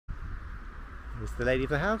is the lady of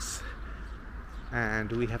the house,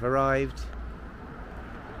 and we have arrived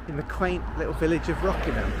in the quaint little village of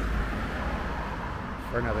Rockingham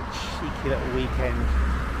for another cheeky little weekend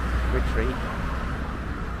retreat.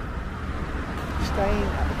 Staying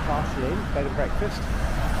at the Castle Inn bed and breakfast,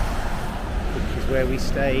 which is where we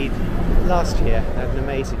stayed last year. Had an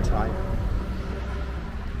amazing time.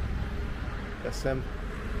 Got some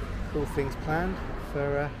cool things planned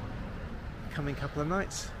for the coming couple of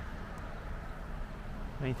nights.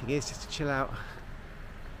 Main thing is just to chill out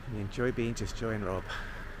and enjoy being just Joy and Rob.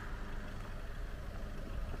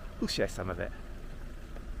 We'll share some of it.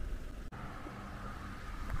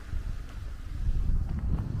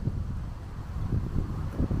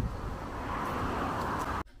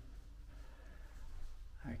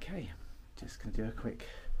 Okay, just going to do a quick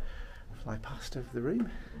fly past of the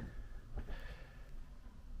room,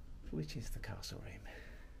 which is the castle room.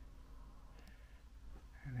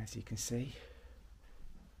 And as you can see,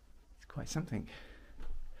 it's quite something.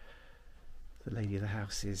 The lady of the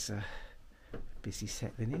house is busy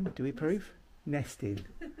settling in. Do we approve? Nesting.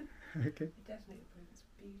 Okay. It definitely approve. It's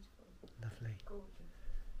beautiful. Lovely. Gorgeous.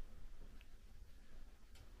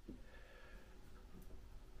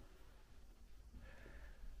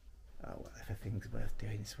 Oh, well, if a thing's worth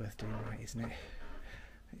doing, it's worth doing right, isn't it?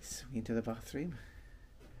 Let's swing into the bathroom.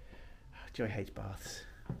 Oh, Joy hates baths.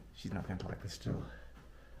 She's not going to like this at all.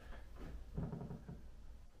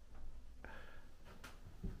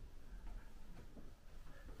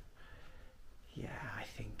 Yeah, I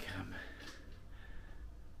think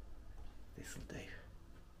this'll do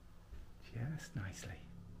just nicely.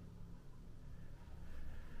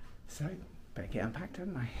 So, better get unpacked,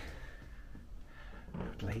 haven't I?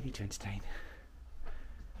 Good lady to entertain.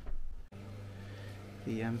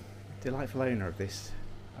 The delightful owner of this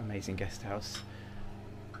amazing guest house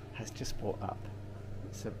has just brought up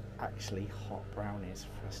some actually hot brownies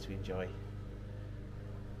for us to enjoy.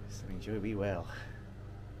 So enjoy we will.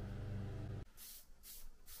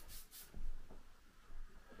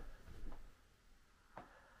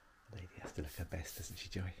 The lady has to look her best, doesn't she,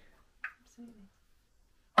 Joy?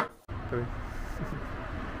 Absolutely.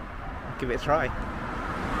 Give it a try.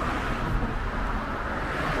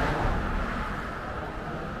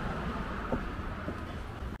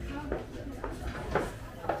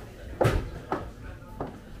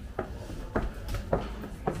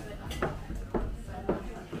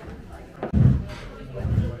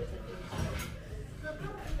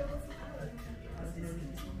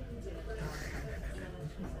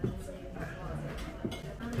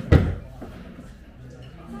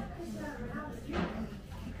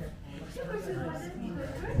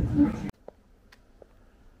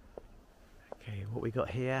 Okay, what we got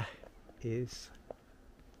here is,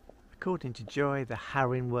 according to Joy, the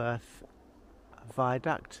Harringworth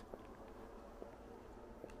Viaduct.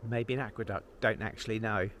 Maybe an aqueduct, don't actually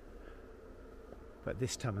know. But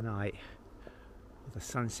this time of night, with the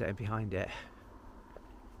sun setting behind it,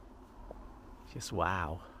 just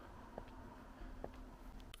wow.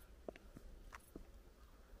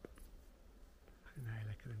 I know,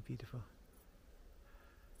 look at them, beautiful.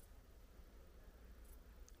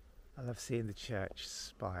 I love seeing the church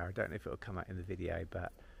spire. I don't know if it'll come out in the video,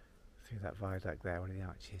 but through that viaduct there, one of the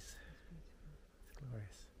arches. It's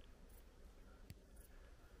glorious.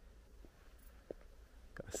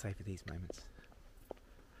 Got to savour these moments.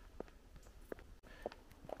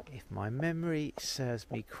 If my memory serves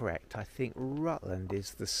me correct, I think Rutland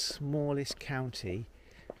is the smallest county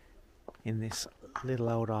in this little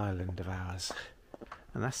old island of ours.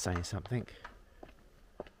 And that's saying something.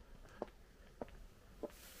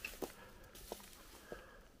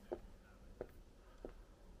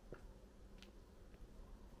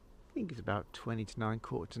 I think it's about 20 to 9,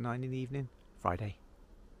 quarter to 9 in the evening, Friday.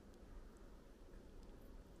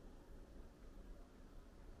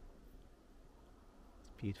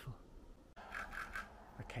 It's beautiful.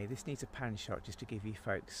 Okay, this needs a pan shot just to give you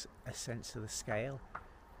folks a sense of the scale.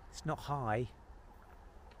 It's not high,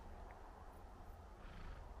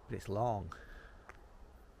 but it's long.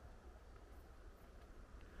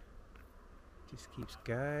 Just keeps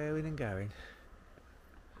going and going.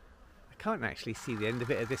 I can't actually see the end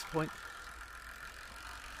of it at this point.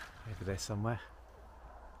 Over there somewhere.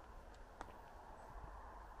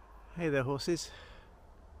 Hey there, horses.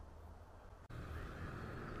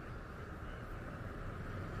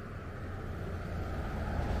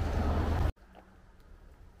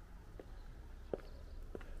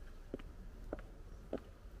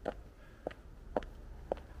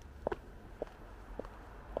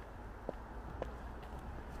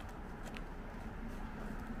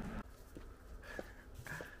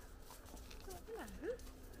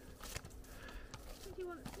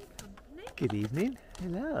 want some company? Good evening.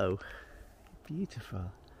 Hello.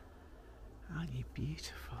 Beautiful. Aren't you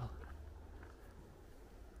beautiful?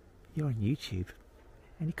 You're on YouTube.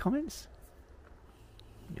 Any comments?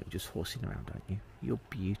 You're just horsing around, aren't you? You're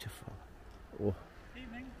beautiful. Oh.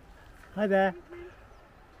 Evening. Hi there.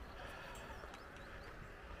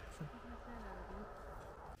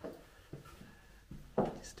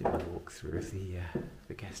 Just doing a walk through of the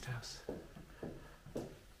guest house.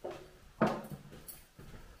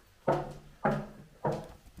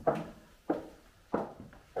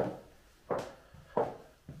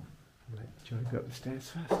 Let Joy go up the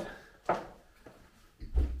stairs first.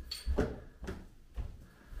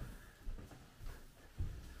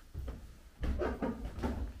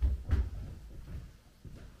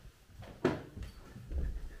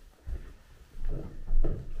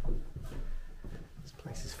 This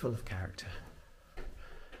place is full of character.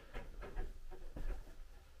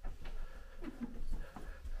 Are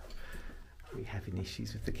we having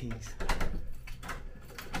issues with the keys?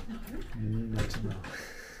 No. Not at all.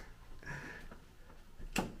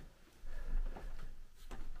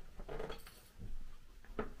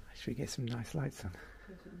 Should we get some nice lights on?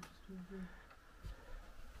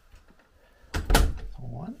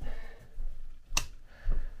 One.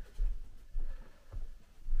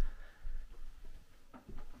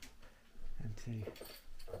 And two.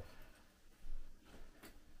 Oh,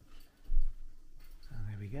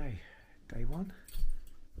 there we go. Day one.